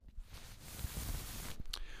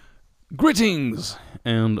Greetings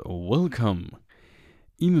and welcome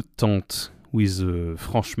in a tent with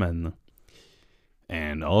Franchman.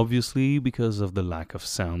 And obviously, because of the lack of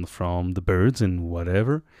sound from the birds and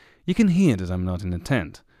whatever, you can hear that I'm not in a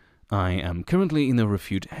tent. I am currently in a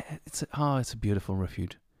refuge. It's a beautiful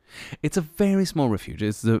refuge. It's a very small refuge.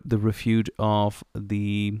 It's the refuge of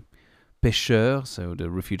the pêcheurs, so the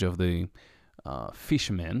refuge of the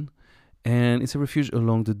fishermen. And it's a refuge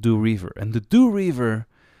along the Doubs River. And the Doubs River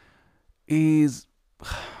is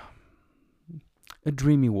a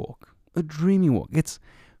dreamy walk. A dreamy walk. It's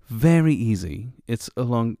very easy. It's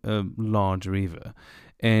along a large river,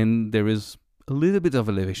 and there is a little bit of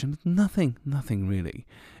elevation, but nothing really.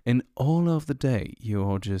 And all of the day,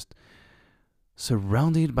 you're just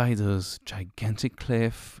surrounded by those gigantic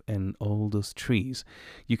cliff and all those trees.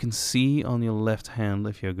 You can see on your left hand,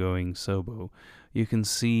 if you're going Sobo, you can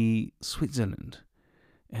see Switzerland,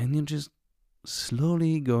 and you're just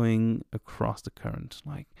slowly going across the current.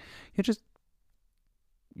 Like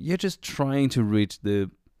you're just trying to reach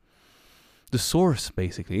the source.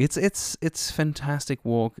 Basically, it's fantastic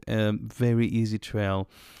walk, very easy trail,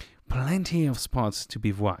 plenty of spots to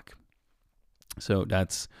bivouac. So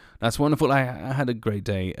that's wonderful. I had a great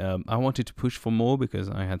day. I wanted to push for more because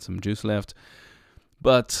I had some juice left,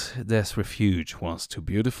 but this refuge was too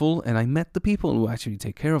beautiful, and I met the people who actually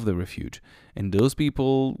take care of the refuge, and those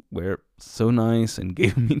people were so nice and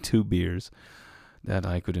gave me 2 beers that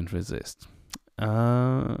I couldn't resist.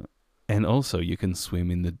 And also, you can swim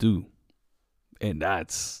in the Doubs, and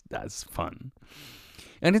that's fun.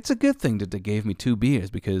 And it's a good thing that they gave me 2 beers,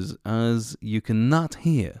 because as you cannot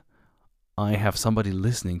hear, I have somebody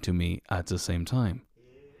listening to me at the same time.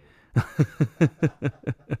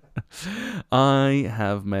 I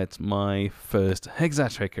have met my first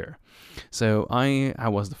Hexatracker. So I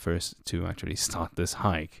was the first to actually start this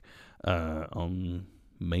hike on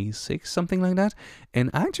May 6th, something like that. And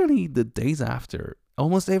actually, the days after,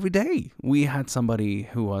 almost every day, we had somebody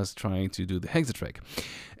who was trying to do the Hexatrek.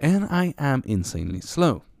 And I am insanely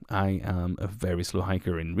slow. I am a very slow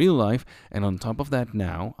hiker in real life. And on top of that,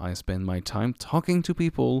 now I spend my time talking to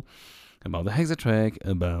people about the Hexatrek,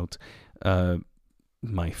 about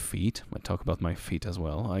my feet. I talk about my feet as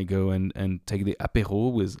well. I go and take the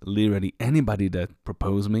apéro with literally anybody that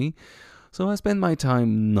propose me. So I spend my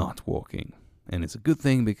time not walking. And it's a good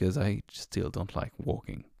thing, because I still don't like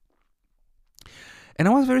walking. And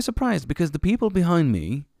I was very surprised, because the people behind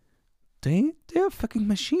me, they're fucking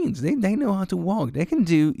machines. They know how to walk. They can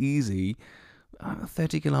do easy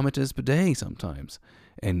 30 kilometers per day sometimes.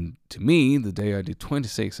 And to me, the day I did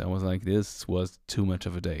 26, I was like, this was too much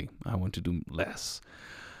of a day. I want to do less.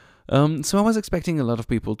 So I was expecting a lot of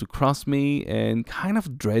people to cross me and kind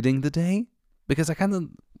of dreading the day, because I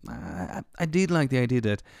did like the idea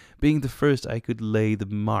that being the first, I could lay the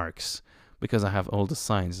marks, because I have all the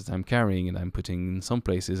signs that I'm carrying and I'm putting in some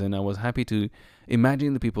places. And I was happy to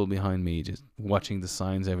imagine the people behind me just watching the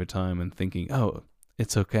signs every time and thinking, oh,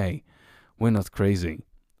 it's okay. We're not crazy.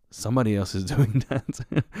 Somebody else is doing that.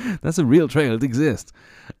 That's a real trail. It exists.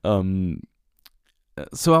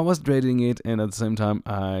 So I was dreading it, and at the same time,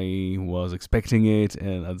 I was expecting it,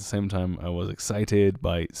 and at the same time, I was excited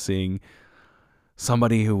by seeing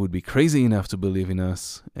somebody who would be crazy enough to believe in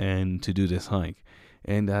us and to do this hike.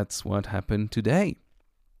 And that's what happened today.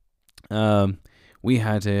 We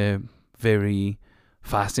had a very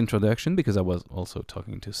fast introduction, because I was also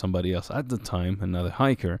talking to somebody else at the time, another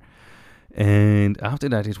hiker. And after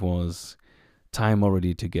that, it was time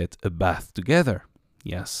already to get a bath together.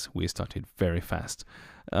 Yes, we started very fast.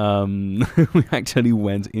 We actually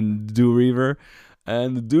went in the Doubs River,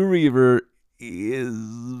 and the Doubs River is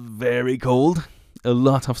very cold. A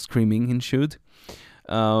lot of screaming ensued.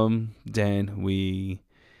 Then we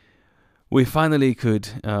finally could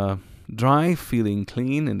drive feeling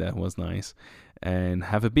clean, and that was nice, and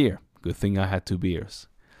have a beer. Good thing I had 2 beers.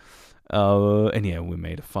 And yeah, we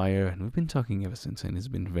made a fire, and we've been talking ever since, and it's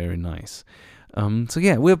been very nice. So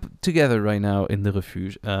yeah, we're together right now in the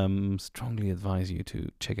refuge. Strongly advise you to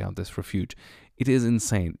check out this refuge. It is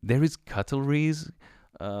insane. There is cutleries.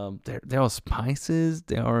 There are spices.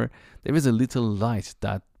 There is a little light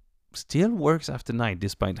that still works after night,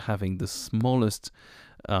 despite having the smallest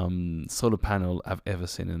solar panel I've ever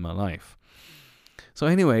seen in my life. So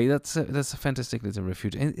anyway, that's a fantastic little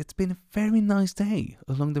refuge, and it's been a very nice day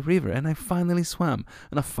along the river, and I finally swam,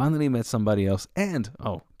 and I finally met somebody else, and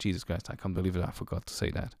oh, Jesus Christ, I can't believe it, I forgot to say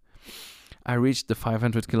that. I reached the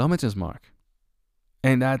 500 kilometers mark,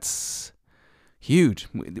 and that's huge.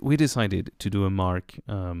 We decided to do a mark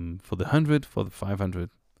for the 100, for the 500,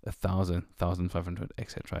 1,000, 1,500,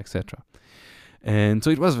 etc., etc. And so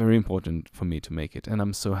it was very important for me to make it. And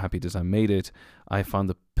I'm so happy that I made it. I found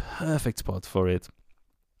the perfect spot for it.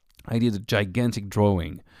 I did a gigantic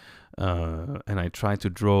drawing. And I tried to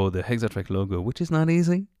draw the Hexatrack logo, which is not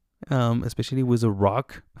easy, especially with a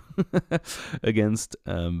rock against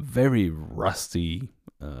very rusty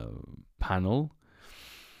panel.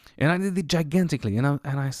 And I did it gigantically, and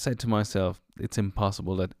I said to myself, it's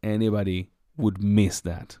impossible that anybody would miss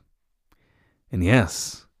that. And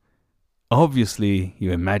yes, obviously,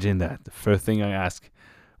 you imagine that. The first thing I ask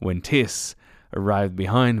when Tis arrived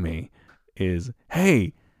behind me is,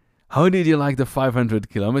 "Hey, how did you like the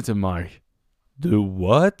 500-kilometer mark?" "The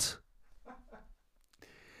what?"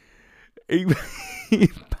 He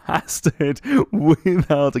passed it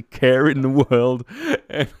without a care in the world.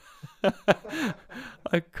 And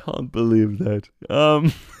I can't believe that.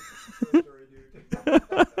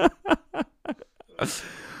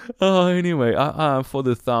 Anyway, for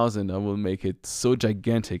the 1,000, I will make it so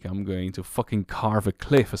gigantic. I'm going to fucking carve a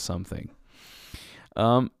cliff or something.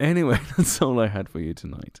 Anyway, that's all I had for you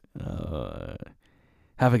tonight.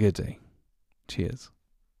 Have a good day. Cheers.